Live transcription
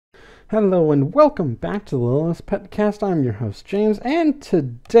Hello and welcome back to the Littlest PetCast. I'm your host James, and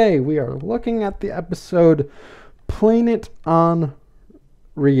today we are looking at the episode Playing It on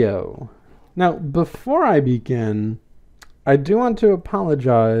Rio. Now, before I begin, I do want to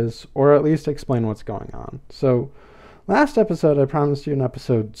apologize, or at least explain what's going on. So, last episode I promised you an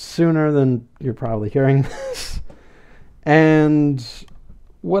episode sooner than you're probably hearing this. And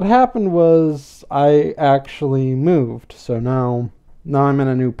what happened was I actually moved. So now I'm in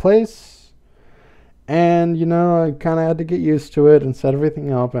a new place, and, I kind of had to get used to it and set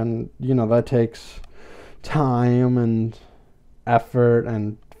everything up, and, that takes time and effort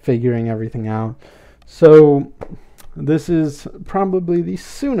and figuring everything out. So this is probably the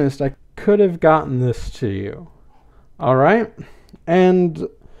soonest I could have gotten this to you. All right? And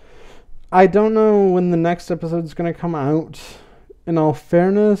I don't know when the next episode is going to come out. In all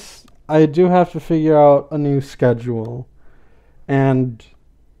fairness, I do have to figure out a new schedule. And,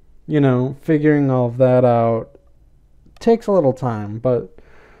 figuring all of that out takes a little time, but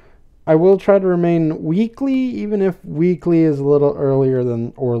I will try to remain weekly, even if weekly is a little earlier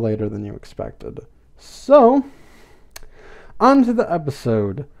than or later than you expected. So, on to the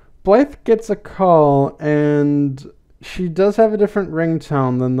episode. Blythe gets a call, and she does have a different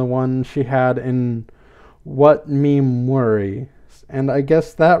ringtone than the one she had in What Meme Worry. And I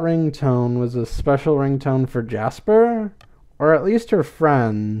guess that ringtone was a special ringtone for Jasper? Or at least her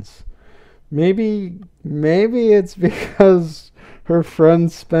friends. Maybe it's because her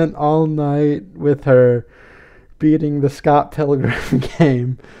friends spent all night with her beating the Scott Pilgrim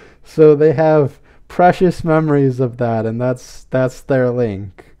game. So they have precious memories of that, and that's their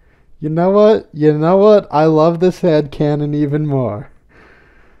link. You know what? I love this headcanon even more.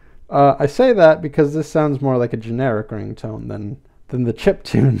 I say that because this sounds more like a generic ringtone than the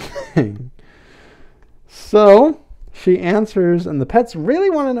chiptune thing. So she answers, and the pets really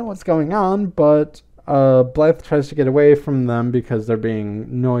want to know what's going on, but Blythe tries to get away from them because they're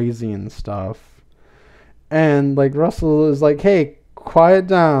being noisy and stuff. And Russell is like, hey, quiet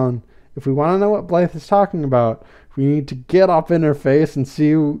down. If we want to know what Blythe is talking about, we need to get up in her face and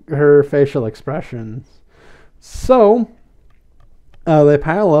see her facial expressions. So they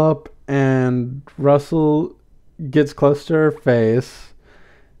pile up, and Russell gets close to her face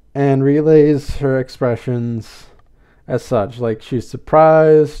and relays her expressions as such, like she's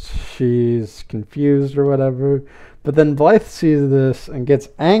surprised, she's confused or whatever. But then Blythe sees this and gets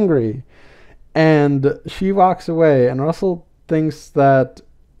angry, and she walks away, and Russell thinks that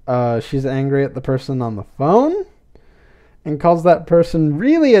she's angry at the person on the phone and calls that person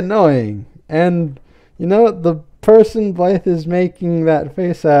really annoying. And the person Blythe is making that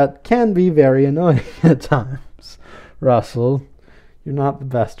face at can be very annoying at times. Russell, you're not the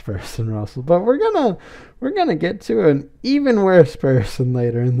best person, Russell, but we're gonna get to an even worse person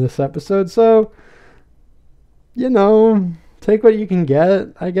later in this episode, so take what you can get,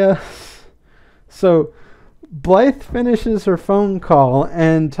 I guess. So Blythe finishes her phone call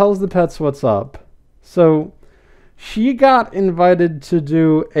and tells the pets what's up. So she got invited to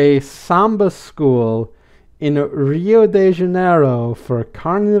do a Samba School in Rio de Janeiro for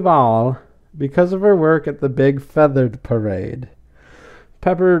Carnival because of her work at the big feathered parade.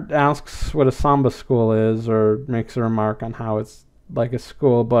 Pepper asks what a Samba School is, or makes a remark on how it's like a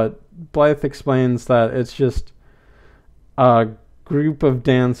school, but Blythe explains that it's just a group of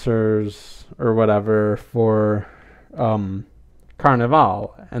dancers or whatever for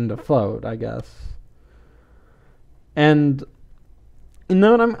Carnival and a float, I guess. And you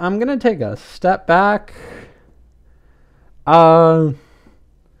know what? I'm gonna take a step back. I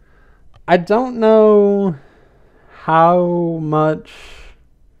don't know how much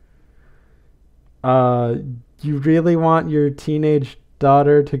you really want your teenage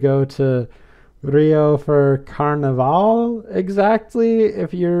daughter to go to Rio for Carnival exactly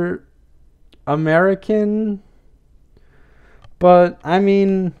if you're American. But, I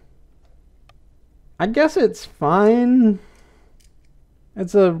mean, I guess it's fine.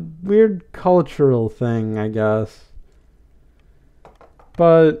 It's a weird cultural thing, I guess.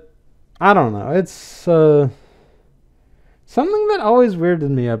 But I don't know. It's something that always weirded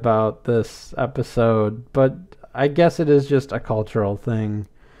me about this episode, but I guess it is just a cultural thing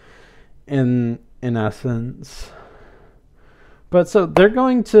in essence. But so they're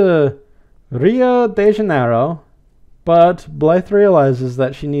going to Rio de Janeiro, but Blythe realizes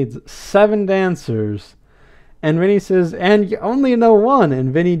that she needs 7 dancers. And Vinny says, and you only know 1.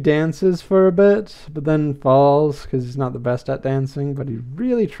 And Vinny dances for a bit, but then falls because he's not the best at dancing, but he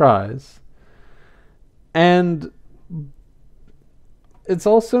really tries. And it's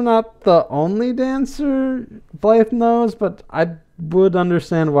also not the only dancer Blythe knows, but I would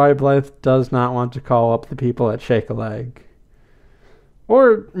understand why Blythe does not want to call up the people at Shake a Leg.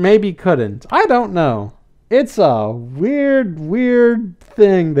 Or maybe couldn't. I don't know. It's a weird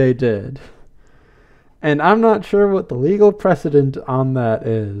thing they did. And I'm not sure what the legal precedent on that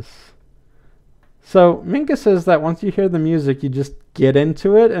is. So Minka says that once you hear the music, you just get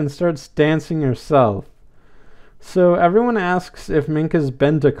into it and starts dancing yourself. So everyone asks if Minka's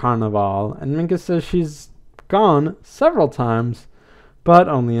been to Carnival, and Minka says she's gone several times, but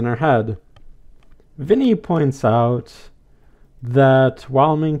only in her head. Vinny points out that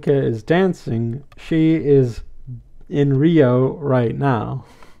while Minka is dancing, she is in Rio right now.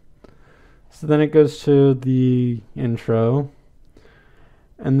 So then it goes to the intro,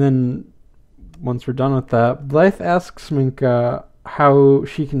 and then once we're done with that, Blythe asks Minka how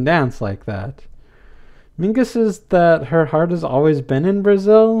she can dance like that. Minka says that her heart has always been in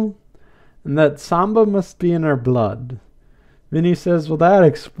Brazil, and that samba must be in her blood. Vinny says, well, that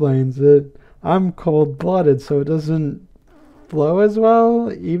explains it. I'm cold-blooded, so it doesn't flow as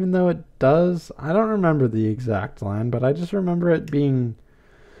well, even though it does. I don't remember the exact line, but I just remember it being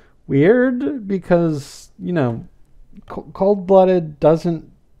weird because, you know, cold-blooded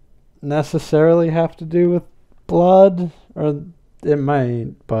doesn't necessarily have to do with blood, or it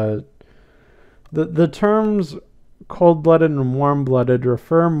might, but the terms cold-blooded and warm-blooded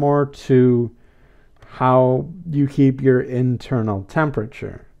refer more to how you keep your internal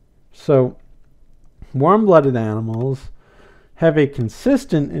temperature. So warm-blooded animals have a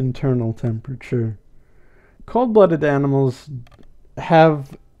consistent internal temperature. Cold-blooded animals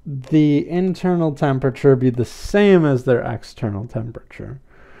have the internal temperature be the same as their external temperature.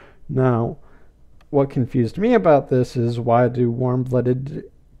 Now, what confused me about this is, why do warm-blooded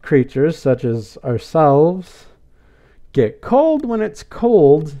creatures such as ourselves get cold when it's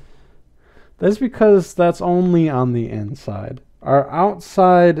cold? That's because that's only on the inside. Our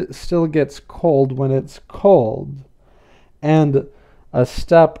outside still gets cold when it's cold. And a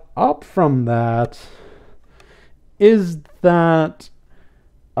step up from that is that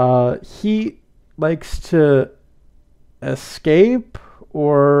heat likes to escape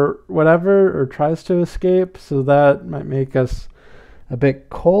or whatever, or tries to escape, so that might make us a bit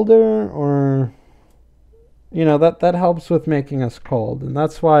colder, or, you know, that helps with making us cold. And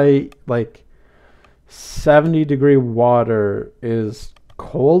that's why, like, 70-degree water is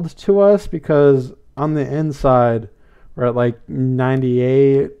cold to us, because on the inside we're at like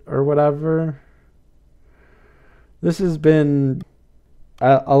 98 or whatever. This has been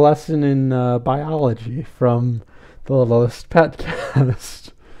a lesson in biology from the Littlest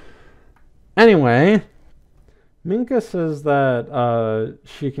PetCast. Anyway, Minka says that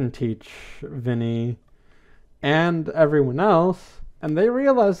she can teach Vinny and everyone else, and they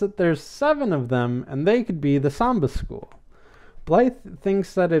realize that there's 7 of them, and they could be the Samba School. Blythe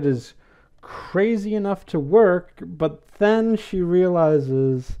thinks that it is crazy enough to work, but then she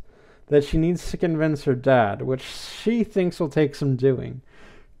realizes that she needs to convince her dad, which she thinks will take some doing.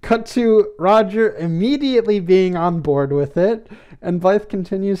 Cut to Roger immediately being on board with it, and Blythe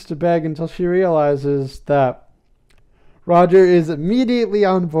continues to beg until she realizes that Roger is immediately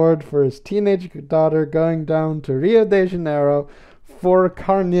on board for his teenage daughter going down to Rio de Janeiro for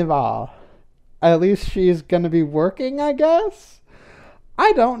Carnival. At least she's going to be working, I guess?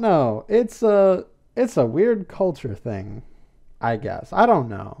 I don't know. It's a weird culture thing, I guess. I don't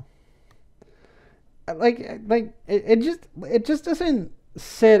know. It just doesn't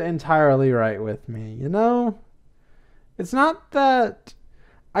sit entirely right with me, you know? It's not that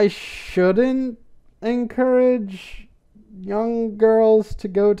I shouldn't encourage young girls to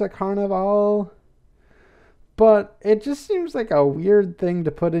go to Carnival, but it just seems like a weird thing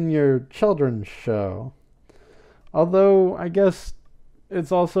to put in your children's show. Although, I guess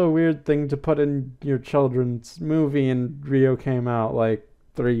it's also a weird thing to put in your children's movie, and Rio came out like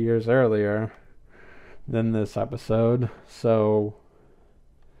 3 years earlier than this episode, so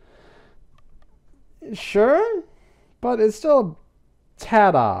sure, but it's still a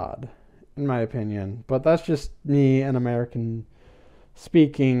tad odd, in my opinion. But that's just me, an American,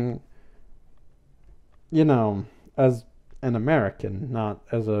 speaking, you know, as an American, not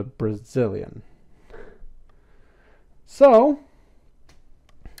as a Brazilian. So,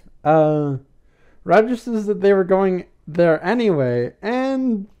 Roger says that they were going there anyway,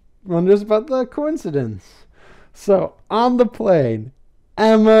 and wonders about the coincidence. So, on the plane,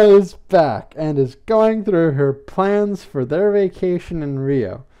 Emma is back and is going through her plans for their vacation in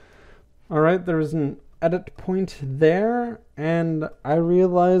Rio. Alright, there is an edit point there, and I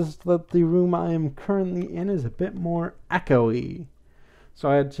realized that the room I am currently in is a bit more echoey. so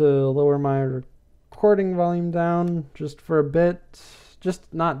I had to lower my recording volume down just for a bit.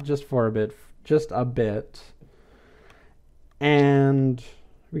 Not just for a bit, just a bit. And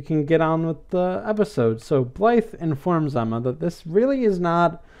we can get on with the episode. So Blythe informs Emma that this really is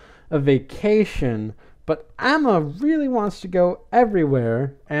not a vacation, but Emma really wants to go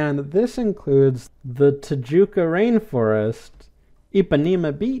everywhere, and this includes the Tijuca Rainforest,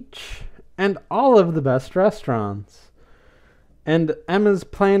 Ipanema Beach, and all of the best restaurants. And Emma's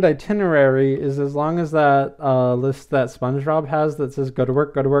planned itinerary is as long as that list that SpongeBob has that says go to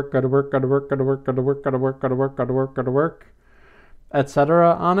work, go to work, go to work, go to work, go to work, go to work, go to work, go to work, go to work, go to work,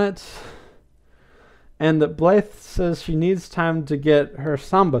 etc. on it. And Blythe says she needs time to get her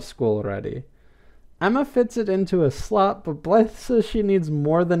Samba School ready. Emma fits it into a slot, but Blythe says she needs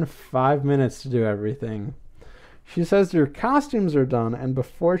more than 5 minutes to do everything. She says her costumes are done, and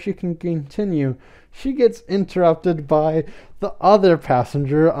before she can continue, she gets interrupted by the other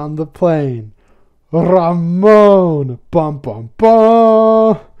passenger on the plane. Ramon! Bum bum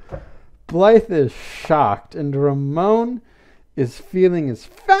bum! Blythe is shocked, and Ramon is feeling as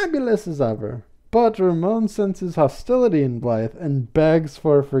fabulous as ever. But Ramon senses hostility in Blythe and begs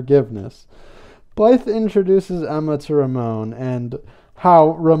for forgiveness. Blythe introduces Emma to Ramon and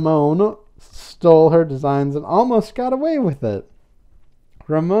how Ramon stole her designs and almost got away with it.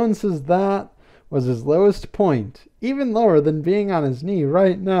 Ramon says that was his lowest point, even lower than being on his knee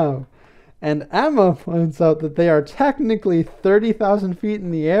right now. And Emma points out that they are technically 30,000 feet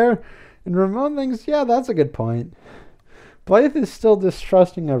in the air, and Ramon thinks, yeah, that's a good point. Blythe is still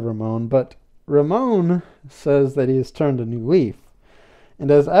distrusting of Ramon, but Ramon says that he has turned a new leaf.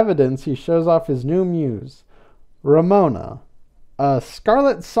 And as evidence, he shows off his new muse, Ramona, a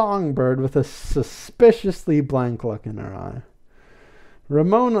scarlet songbird with a suspiciously blank look in her eye.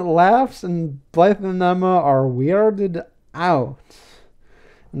 Ramona laughs, and Blythe and Emma are weirded out.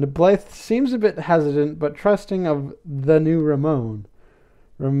 And Blythe seems a bit hesitant, but trusting of the new Ramon.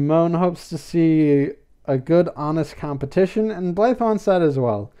 Ramon hopes to see a good, honest competition, and Blythe wants that as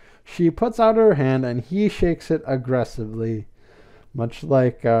well. She puts out her hand, and he shakes it aggressively, much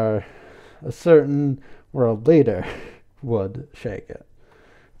like a certain world leader would shake it.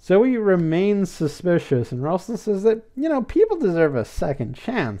 Zoe remains suspicious, and Russell says that, people deserve a second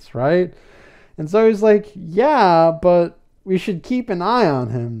chance, right? And Zoe's like, yeah, but we should keep an eye on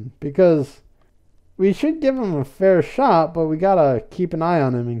him, because we should give him a fair shot, but we gotta keep an eye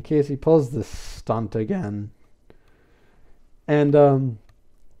on him in case he pulls this stunt again. And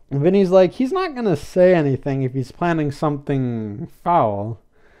Vinny's like, he's not gonna say anything if he's planning something foul.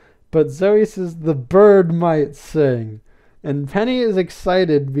 But Zoe says the bird might sing. And Penny is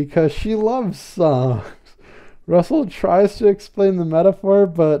excited because she loves songs. Russell tries to explain the metaphor,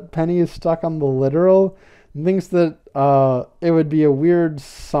 but Penny is stuck on the literal and thinks that it would be a weird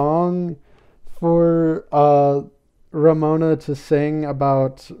song for Ramona to sing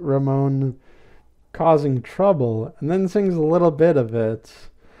about Ramon causing trouble, and then sings a little bit of it.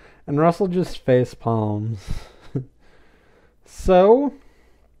 And Russell just face palms. So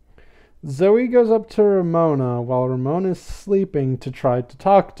Zoe goes up to Ramona while Ramona is sleeping to try to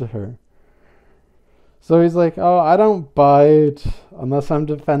talk to her. So he's like, oh, I don't bite unless I'm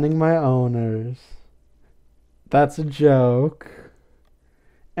defending my owners. That's a joke.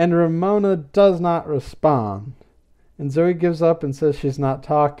 And Ramona does not respond. And Zoe gives up and says she's not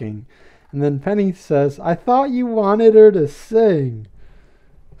talking. And then Penny says, I thought you wanted her to sing.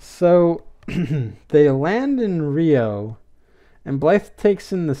 So they land in Rio, and Blythe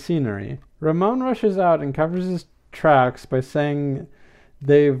takes in the scenery. Ramon rushes out and covers his tracks by saying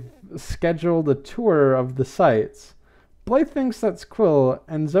they've scheduled a tour of the sites. Blythe thinks that's cool,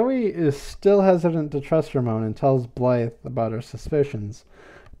 and Zoe is still hesitant to trust Ramon and tells Blythe about her suspicions.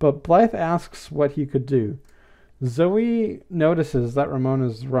 But Blythe asks what he could do. Zoe notices that Ramon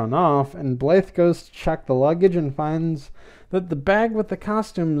has run off, and Blythe goes to check the luggage and finds that the bag with the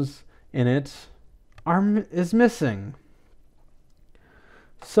costumes in it is missing.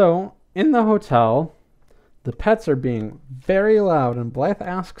 So, in the hotel, the pets are being very loud, and Blythe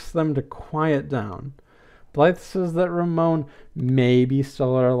asks them to quiet down. Blythe says that Ramon maybe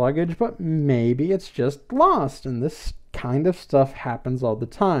stole our luggage, but maybe it's just lost, and this kind of stuff happens all the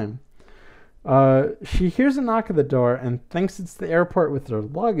time. She hears a knock at the door and thinks it's the airport with their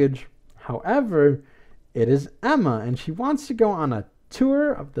luggage. However, it is Emma, and she wants to go on a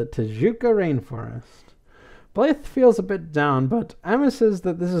tour of the Tijuca Rainforest. Blythe feels a bit down, but Emma says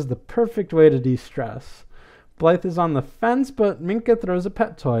that this is the perfect way to de-stress. Blythe is on the fence, but Minka throws a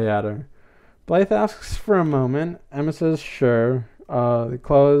pet toy at her. Blythe asks for a moment. Emma says sure. They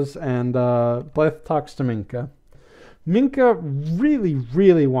close, and Blythe talks to Minka. Minka really,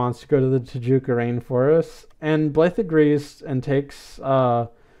 really wants to go to the Tijuca rainforest, and Blythe agrees and takes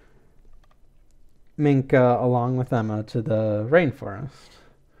Minka along with Emma to the rainforest.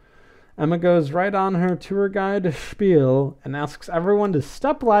 Emma goes right on her tour guide spiel and asks everyone to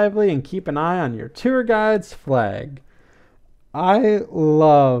step lively and keep an eye on your tour guide's flag. I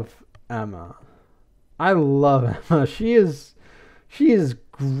love Emma. I love Emma. She is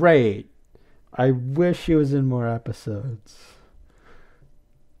great. I wish she was in more episodes.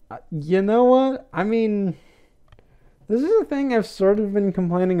 You know what? I mean, this is a thing I've sort of been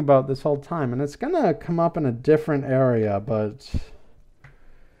complaining about this whole time, and it's gonna come up in a different area, but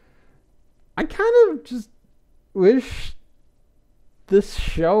I kind of just wish this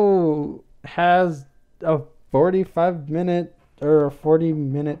show has a 45-minute or a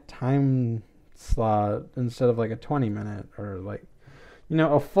 40-minute time slot instead of like a 20-minute, or like,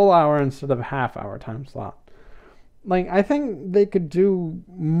 a full hour instead of a half-hour time slot. Like, I think they could do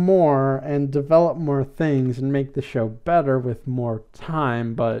more and develop more things and make the show better with more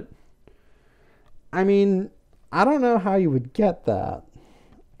time, but I mean, I don't know how you would get that.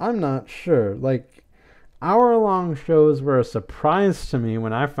 I'm not sure. Like, hour-long shows were a surprise to me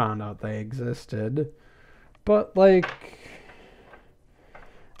when I found out they existed. But, like,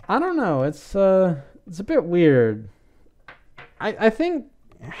 I don't know. It's a bit weird. I think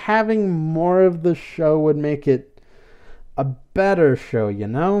having more of the show would make it a better show,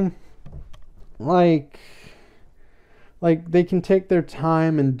 Like they can take their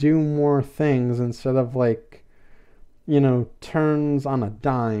time and do more things instead of turns on a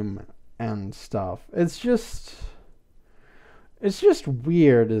dime and stuff. It's just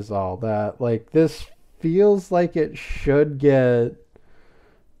weird is all that. Like, this feels like it should get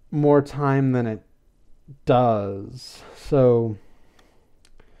more time than it does. So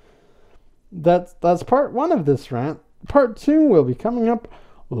that's part one of this rant. Part two will be coming up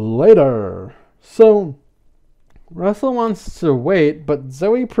later. So Russell wants to wait, but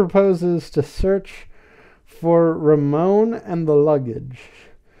Zoe proposes to search for Ramon and the luggage.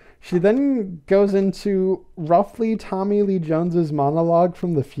 She then goes into roughly Tommy Lee Jones's monologue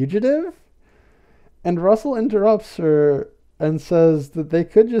from The Fugitive, and Russell interrupts her and says that they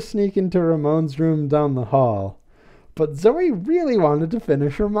could just sneak into Ramon's room down the hall. But Zoe really wanted to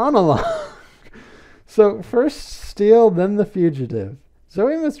finish her monologue. So first Steal, then The Fugitive.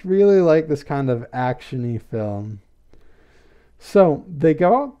 Zoe must really like this kind of action-y film. So they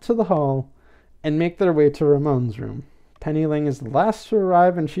go out to the hall and make their way to Ramon's room. Penny Ling is the last to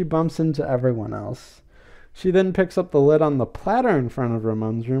arrive, and she bumps into everyone else. She then picks up the lid on the platter in front of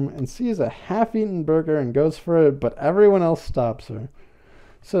Ramon's room and sees a half-eaten burger and goes for it, but everyone else stops her.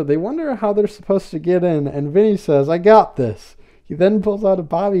 So they wonder how they're supposed to get in, and Vinny says, "I got this." He then pulls out a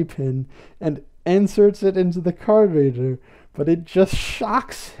bobby pin and inserts it into the card reader, but it just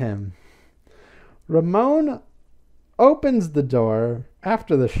shocks him. Ramon opens the door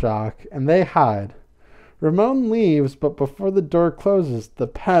after the shock, and they hide. Ramon leaves, but before the door closes, the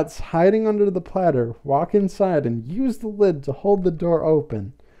pets, hiding under the platter, walk inside and use the lid to hold the door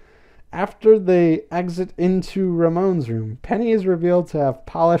open. After they exit into Ramon's room, Penny is revealed to have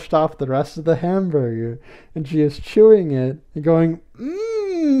polished off the rest of the hamburger, and she is chewing it and going,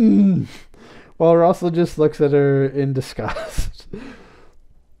 mmm, while Russell just looks at her in disgust.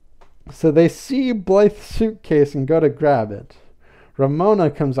 So they see Blythe's suitcase and go to grab it. Ramona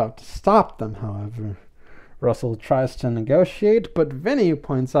comes out to stop them, however. Russell tries to negotiate, but Vinny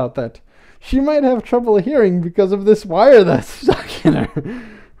points out that she might have trouble hearing because of this wire that's stuck in her.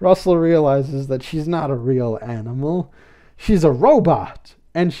 Russell realizes that she's not a real animal. She's a robot,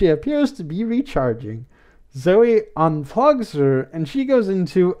 and she appears to be recharging. Zoe unplugs her, and she goes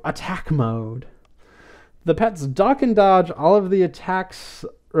into attack mode. The pets duck and dodge all of the attacks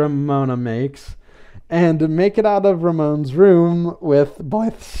Ramona makes, and make it out of Ramon's room with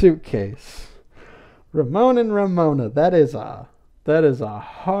Blythe's suitcase. Ramon and Ramona, that is a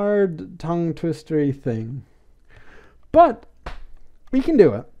hard tongue twistery thing. But we can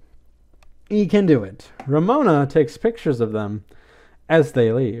do it. We can do it. Ramona takes pictures of them as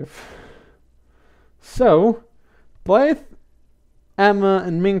they leave. So, Blythe, Emma,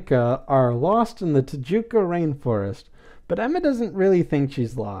 and Minka are lost in the Tijuca rainforest, but Emma doesn't really think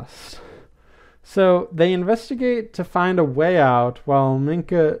she's lost. So they investigate to find a way out while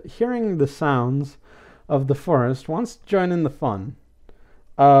Minka, hearing the sounds of the forest, wants to join in the fun.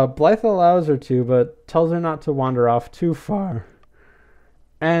 Blythe allows her to, but tells her not to wander off too far.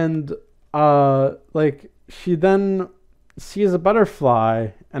 And, she then sees a butterfly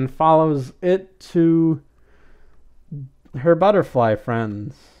and follows it to her butterfly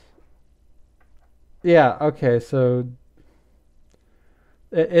friends. Yeah, okay, so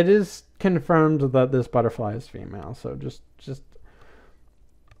it is confirmed that this butterfly is female. So just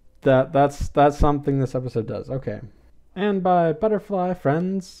that's something this episode does. Okay. And by butterfly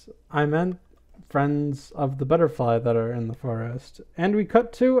friends, I meant friends of the butterfly that are in the forest. And we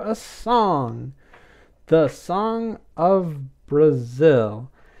cut to a song. The Song of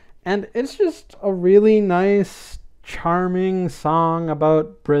Brazil. And it's just a really nice, charming song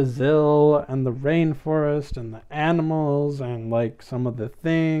about Brazil and the rainforest and the animals and like some of the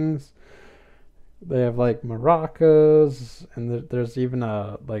things. They have like maracas, and there's even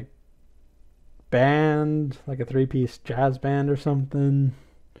a like band, like a three-piece jazz band or something,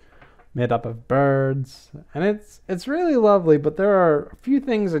 made up of birds. And it's really lovely, but there are a few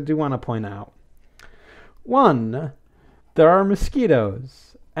things I do want to point out. One, there are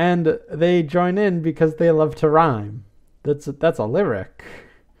mosquitoes, and they join in because they love to rhyme. That's a lyric.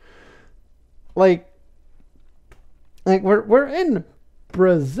 Like we're in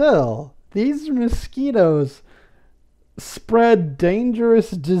Brazil. These mosquitoes spread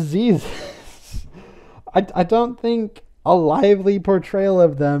dangerous diseases. I don't think a lively portrayal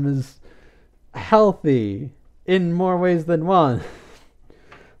of them is healthy in more ways than one.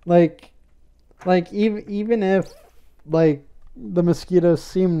 like even if like the mosquitoes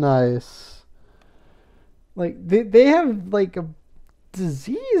seem nice, like they have like a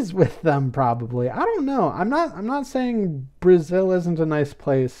disease with them probably. I don't know. I'm not saying Brazil isn't a nice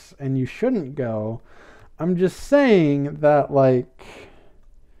place and you shouldn't go. I'm just saying that like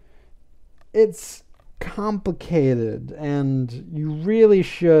it's complicated and you really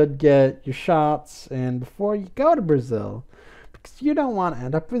should get your shots in before you go to Brazil, because you don't want to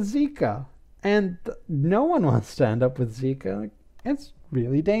end up with Zika. And no one wants to end up with Zika. It's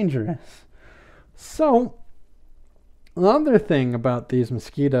really dangerous. So, another thing about these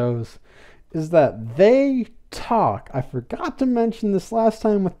mosquitoes is that they talk. I forgot to mention this last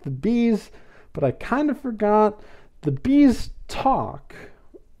time with the bees, but I kind of forgot. The bees talk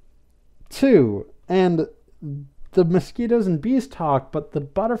too. And the mosquitoes and bees talk, but the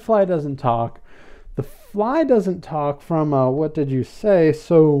butterfly doesn't talk. The fly doesn't talk from, what did you say?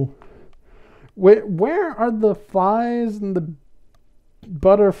 So, where are the flies and the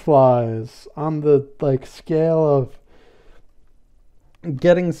butterflies on the like scale of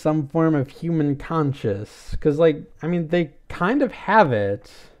getting some form of human conscious? Because like I mean they kind of have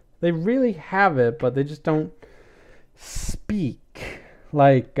it, they really have it, but they just don't speak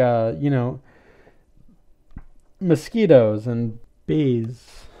like mosquitoes and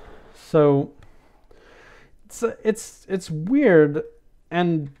bees. So it's weird,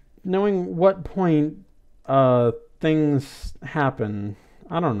 and knowing what point things happen,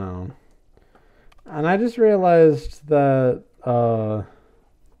 I don't know. And I just realized that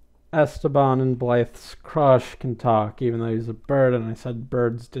Esteban and Blythe's crush can talk, even though he's a bird, and I said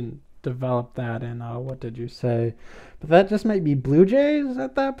birds didn't develop that in, what did you say? But that just might be blue jays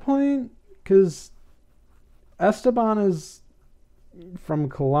at that point, because Esteban is from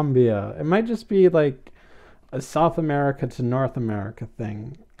Colombia. It might just be like a South America to North America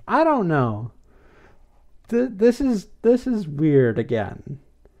thing. I don't know. This is weird again.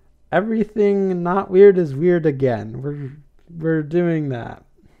 Everything not weird is weird again. We're doing that.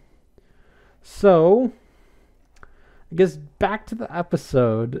 So, I guess back to the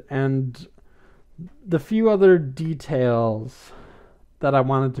episode and the few other details that I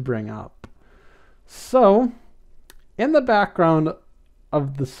wanted to bring up. So, in the background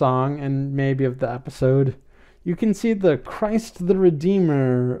of the song and maybe of the episode, you can see the Christ the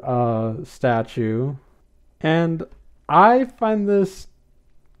Redeemer statue. And I find this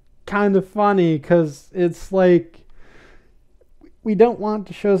kind of funny because it's like we don't want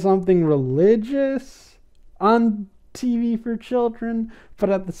to show something religious on TV for children, but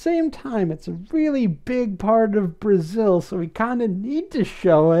at the same time, it's a really big part of Brazil, so we kind of need to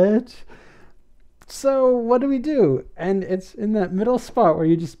show it. So what do? And it's in that middle spot where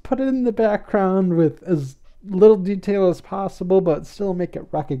you just put it in the background with as little detail as possible, but still make it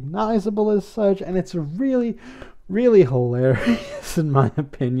recognizable as such. And it's really, really hilarious in my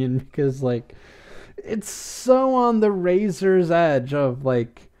opinion, because like it's so on the razor's edge of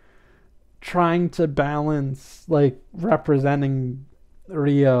like trying to balance like representing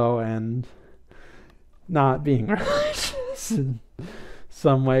Rio and not being religious in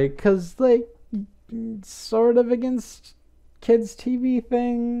some way, because like sort of against kids TV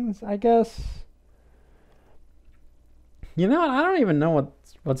things, I guess. You know, I don't even know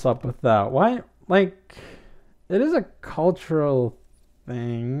what's up with that. Why? Like, it is a cultural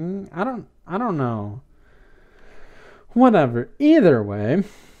thing. I don't know. Whatever. Either way,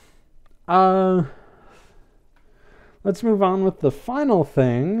 let's move on with the final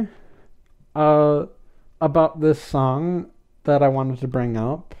thing about this song that I wanted to bring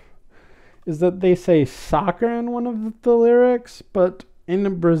up, is that they say soccer in one of the lyrics, but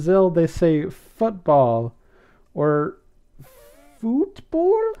in Brazil they say football or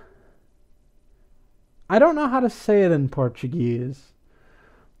football? I don't know how to say it in Portuguese.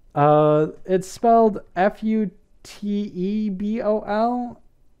 It's spelled Futebol,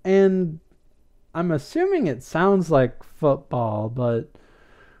 and I'm assuming it sounds like football, but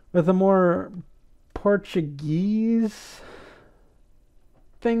with a more Portuguese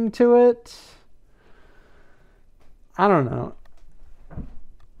thing to it. I don't know.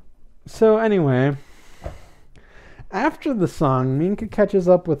 So anyway, after the song, Minka catches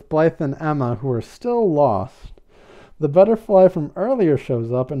up with Blythe and Emma, who are still lost. The butterfly from earlier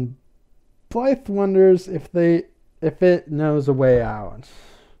shows up, and Blythe wonders if it knows a way out.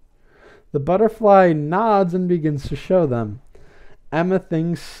 The butterfly nods and begins to show them. Emma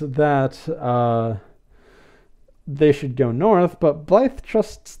thinks that they should go north, but Blythe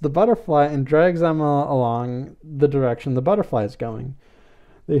trusts the butterfly and drags Emma along the direction the butterfly is going.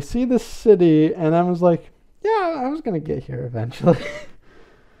 They see the city, and Emma's like, yeah, I was going to get here eventually.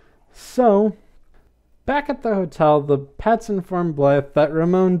 So, back at the hotel, the pets inform Blythe that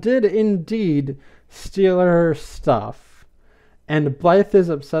Ramon did indeed steal her stuff, and Blythe is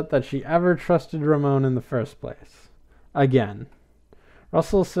upset that she ever trusted Ramon in the first place. Again.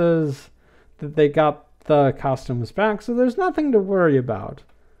 Russell says that they got the costumes back, so there's nothing to worry about.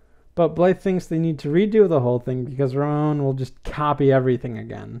 But Blythe thinks they need to redo the whole thing because Ramon will just copy everything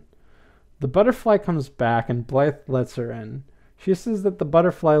again. The butterfly comes back and Blythe lets her in. She says that the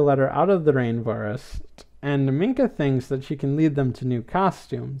butterfly let her out of the rainforest, and Minka thinks that she can lead them to new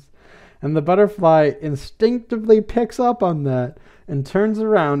costumes. And the butterfly instinctively picks up on that and turns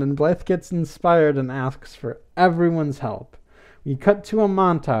around, and Blythe gets inspired and asks for everyone's help. We cut to a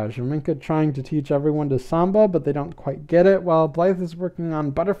montage of Minka trying to teach everyone to samba, but they don't quite get it, while Blythe is working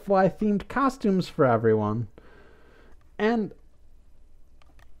on butterfly-themed costumes for everyone. And,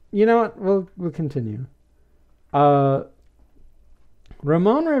 you know what? We'll continue. Ramon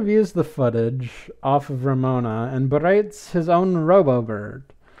reviews the footage off of Ramona and berates his own Robo-Bird.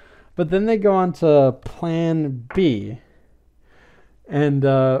 But then they go on to Plan B. And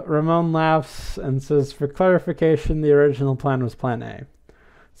Ramon laughs and says, for clarification, the original plan was Plan A.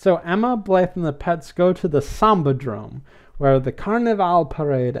 So Emma, Blythe, and the pets go to the Samba Drome, where the Carnival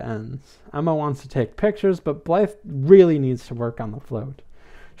parade ends. Emma wants to take pictures, but Blythe really needs to work on the float.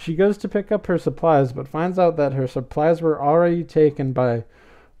 She goes to pick up her supplies, but finds out that her supplies were already taken by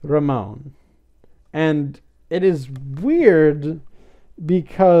Ramon. And it is weird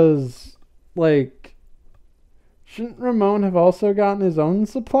because, shouldn't Ramon have also gotten his own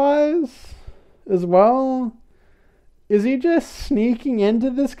supplies as well? Is he just sneaking into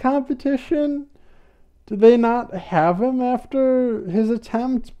this competition? Did they not have him after his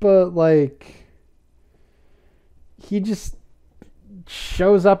attempt, but, he just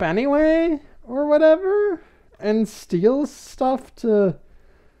shows up anyway or whatever and steals stuff to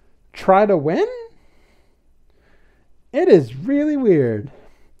try to win? It is really weird.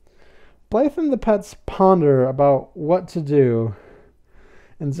 Blythe and the pets ponder about what to do,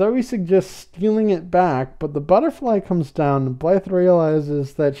 and Zoe suggests stealing it back, but the butterfly comes down and Blythe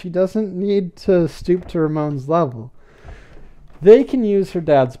realizes that she doesn't need to stoop to Ramon's level. They can use her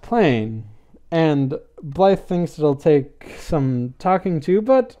dad's plane, and Blythe thinks it'll take some talking to,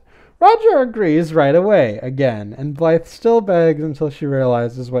 but Roger agrees right away again, and Blythe still begs until she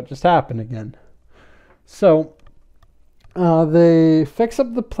realizes what just happened again. So they fix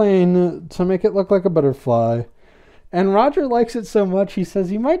up the plane to make it look like a butterfly, and Roger likes it so much he says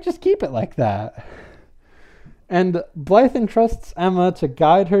he might just keep it like that. And Blythe entrusts Emma to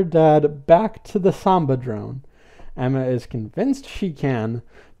guide her dad back to the Samba Drome. Emma is convinced she can,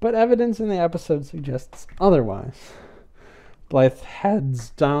 but evidence in the episode suggests otherwise. Blythe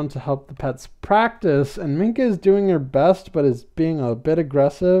heads down to help the pets practice, and Minka is doing her best but is being a bit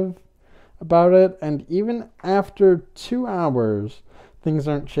aggressive about it, and even after 2 hours, things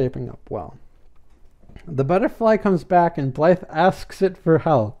aren't shaping up well. The butterfly comes back and Blythe asks it for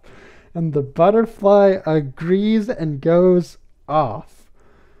help, and the butterfly agrees and goes off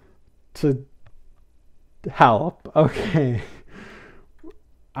to help. Okay.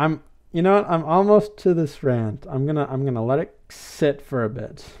 I'm almost to this rant. I'm gonna let it sit for a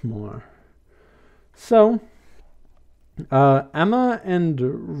bit more. So Emma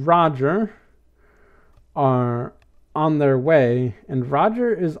and Roger are on their way, and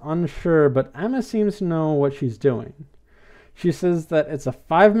Roger is unsure, but Emma seems to know what she's doing. She says that it's a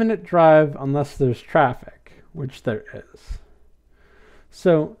 5-minute drive unless there's traffic. which there is.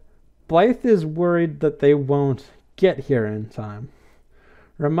 So Blythe is worried that they won't get here in time.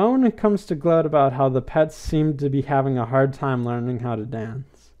 Ramon comes to gloat about how the pets seem to be having a hard time learning how to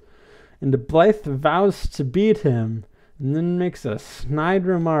dance. And Blythe vows to beat him, and then makes a snide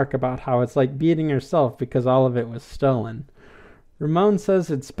remark about how it's like beating herself because all of it was stolen. Ramon says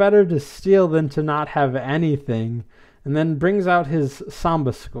it's better to steal than to not have anything, and then brings out his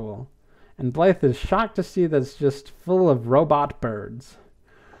Samba School. And Blythe is shocked to see that it's just full of robot birds.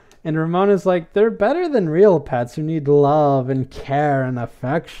 And Ramon is like, they're better than real pets who need love and care and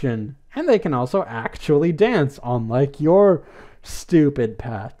affection. And they can also actually dance, unlike your stupid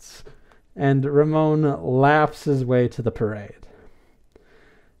pets. And Ramon laughs his way to the parade.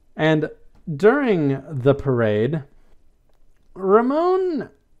 And during the parade, Ramon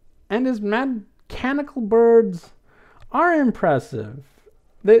and his mechanical birds are impressive.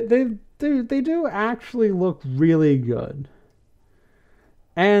 They do actually look really good.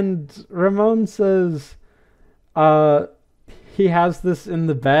 And Ramon says he has this in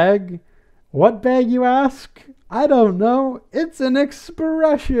the bag. What bag, you ask? I don't know. It's an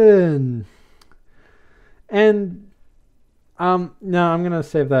expression. And no, I'm going to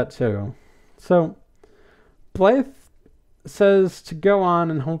save that too. So Blythe says to go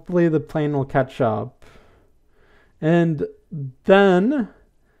on and hopefully the plane will catch up. And then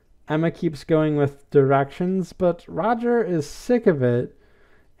Emma keeps going with directions, but Roger is sick of it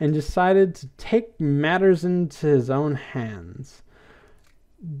and decided to take matters into his own hands.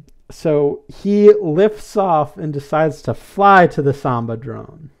 So he lifts off and decides to fly to the Samba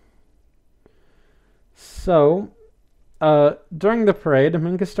drone. So during the parade,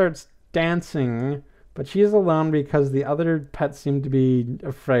 Minka starts dancing, but she is alone because the other pets seem to be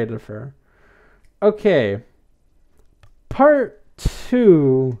afraid of her. Okay, part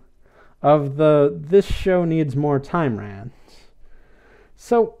 2 of the This Show Needs More Time rant.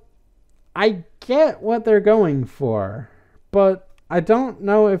 So, I get what they're going for, but I don't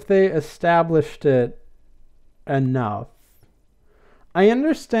know if they established it enough. I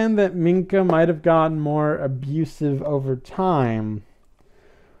understand that Minka might have gotten more abusive over time,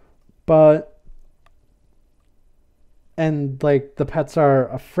 and like the pets are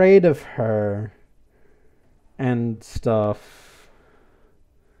afraid of her and stuff,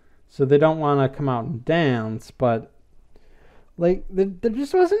 so they don't want to come out and dance, but like, there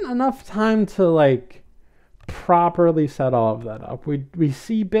just wasn't enough time to, like, properly set all of that up. We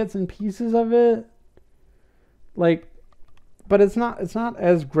see bits and pieces of it, like, but it's not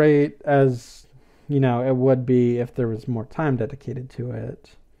as great as, you know, it would be if there was more time dedicated to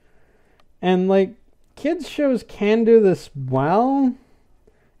it. And, like, kids shows can do this well,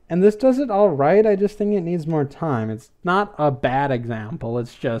 and this does it all right. I just think it needs more time. It's not a bad example.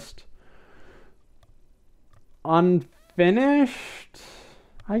 It's just unfinished,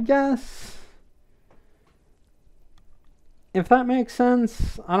 I guess. If that makes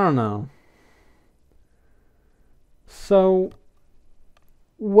sense, I don't know. So,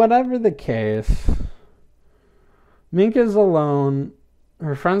 whatever the case, Minka's alone.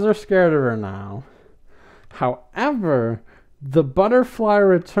 Her friends are scared of her now. However, the butterfly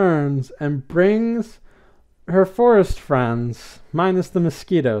returns and brings her forest friends, minus the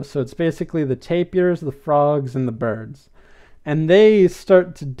mosquitoes. So it's basically the tapirs, the frogs, and the birds. And they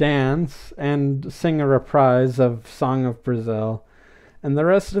start to dance and sing a reprise of Song of Brazil. And the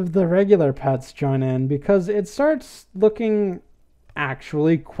rest of the regular pets join in because it starts looking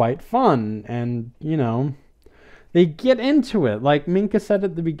actually quite fun. And, you know, they get into it. Like Minka said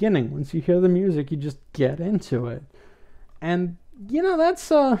at the beginning, once you hear the music, you just get into it. And, you know,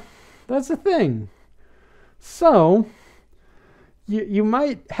 that's a thing. So, you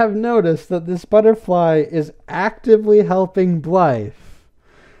might have noticed that this butterfly is actively helping Blythe,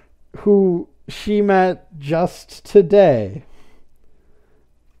 who she met just today.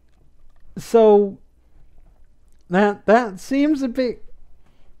 So, that seems a bit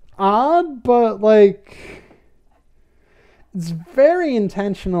odd, but, like, it's very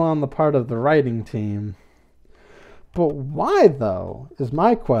intentional on the part of the writing team. But why, though, is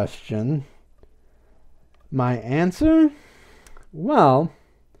my question. My answer? Well,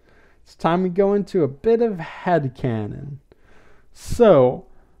 it's time we go into a bit of headcanon. So,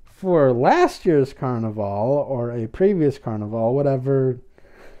 for last year's carnival, or a previous carnival, whenever,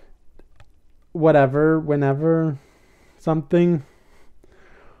 something,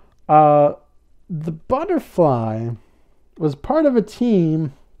 the butterfly was part of a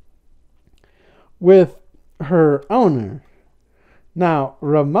team with her owner. Now,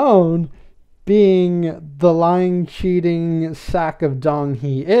 Ramon, being the lying, cheating sack of dung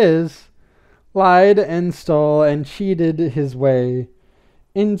he is, lied and stole and cheated his way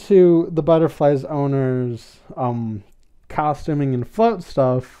into the butterfly's owner's costuming and float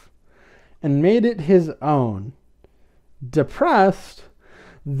stuff and made it his own. Depressed,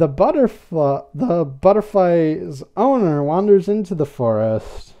 the butterfly's owner wanders into the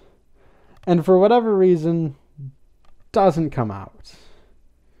forest and for whatever reason doesn't come out.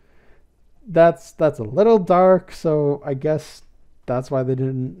 That's a little dark, so I guess that's why they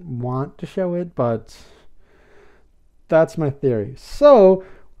didn't want to show it, but that's my theory. So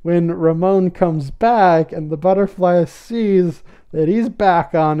when Ramon comes back and the butterfly sees that he's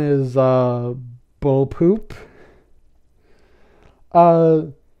back on his bull poop,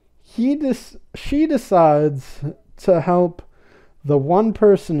 she decides to help the one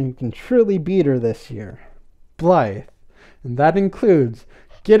person who can truly beat her this year, Blythe. And that includes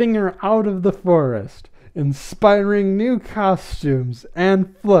getting her out of the forest, inspiring new costumes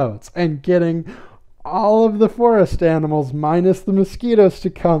and floats, and getting all of the forest animals minus the mosquitoes to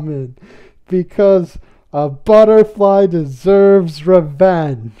come in, because a butterfly deserves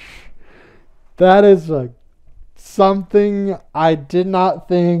revenge. That is something I did not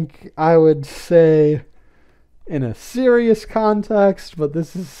think I would say in a serious context, but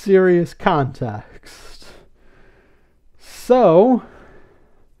this is serious context. So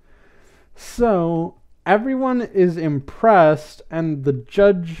everyone is impressed, and the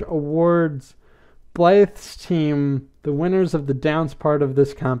judge awards Blythe's team the winners of the dance part of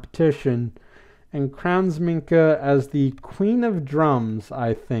this competition and crowns Minka as the Queen of Drums,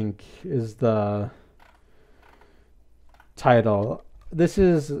 I think, is the title. This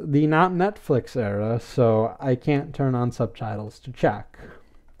is the not Netflix era, so I can't turn on subtitles to check.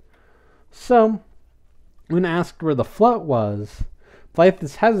 So, when asked where the float was, Blythe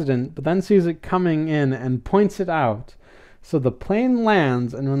is hesitant, but then sees it coming in and points it out. So the plane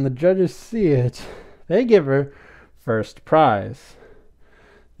lands, and when the judges see it, they give her first prize.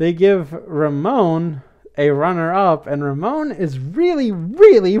 They give Ramon a runner-up, and Ramon is really,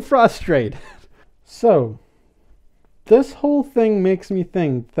 really frustrated. So, this whole thing makes me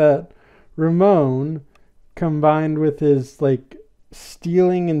think that Ramon, combined with his,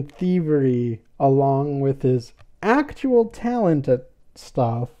 stealing and thievery, along with his actual talent at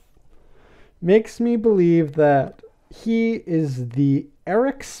stuff, makes me believe that he is the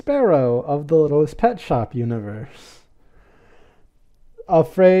Eric Sparrow of the Littlest Pet Shop universe. A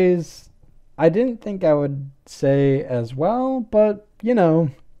phrase I didn't think I would say as well, but,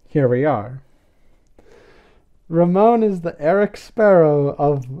 here we are. Ramon is the Eric Sparrow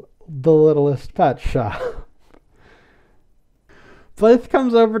of the Littlest Pet Shop. Blythe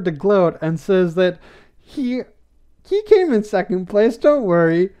comes over to gloat and says that he came in second place, don't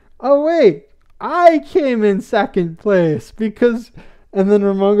worry. Oh wait, I came in second place because... And then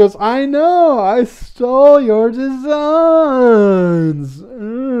Ramon goes, I know, I stole your designs.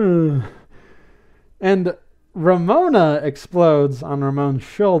 Ugh. And Ramona explodes on Ramon's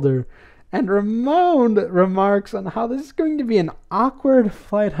shoulder. And Ramon remarks on how this is going to be an awkward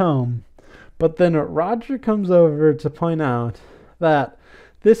flight home. But then Roger comes over to point out that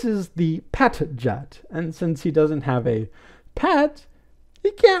this is the pet jet. And since he doesn't have a pet,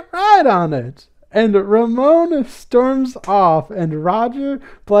 he can't ride on it. And Ramon storms off, and Roger,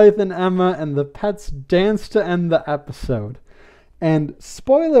 Blythe, and Emma and the pets dance to end the episode. And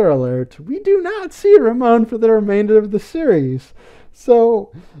spoiler alert, we do not see Ramon for the remainder of the series.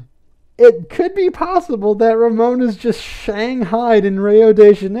 So it could be possible that Ramon is just shanghaied in Rio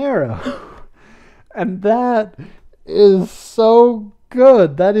de Janeiro. And that is so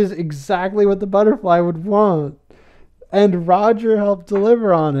good. That is exactly what the butterfly would want. And Roger helped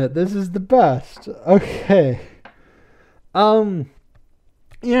deliver on it. This is the best. Okay.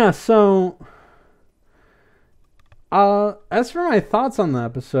 Yeah, so... as for my thoughts on the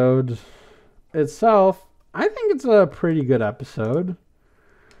episode itself, I think it's a pretty good episode.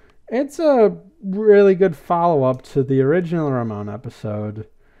 It's a really good follow-up to the original Ramon episode.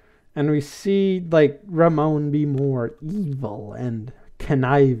 And we see, Ramon be more evil and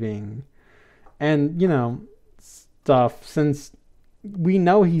conniving. And, stuff, since we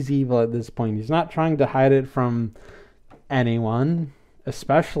know he's evil at this point. He's not trying to hide it from anyone,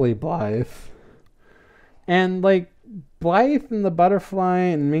 especially Blythe. And, Blythe and the butterfly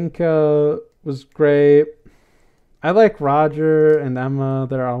and Minka was great. I like Roger and Emma.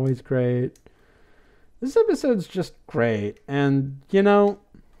 They're always great. This episode's just great. And,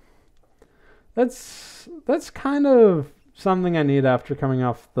 that's kind of something I need after coming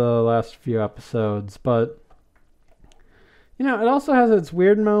off the last few episodes. But it also has its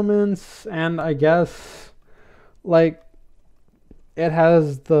weird moments, and I guess, it it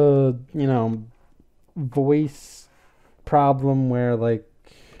has the, voice problem where, like,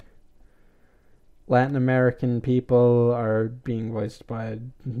 Latin American people are being voiced by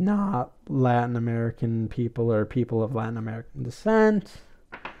not Latin American people or people of Latin American descent.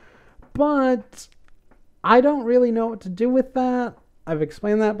 But I don't really know what to do with that. I've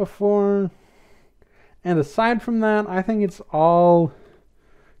explained that before. And aside from that, I think it's all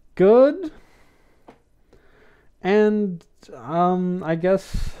good. And I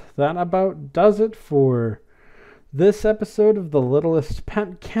guess that about does it for this episode of the Littlest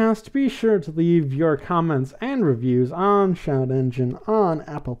PetCast. Be sure to leave your comments and reviews on Shout Engine, on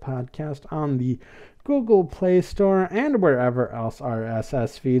Apple Podcast, on the Google Play Store, and wherever else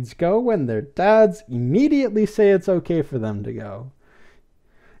RSS feeds go when their dads immediately say it's okay for them to go.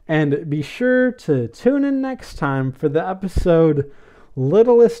 And be sure to tune in next time for the episode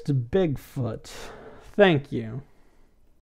Littlest Bigfoot. Thank you.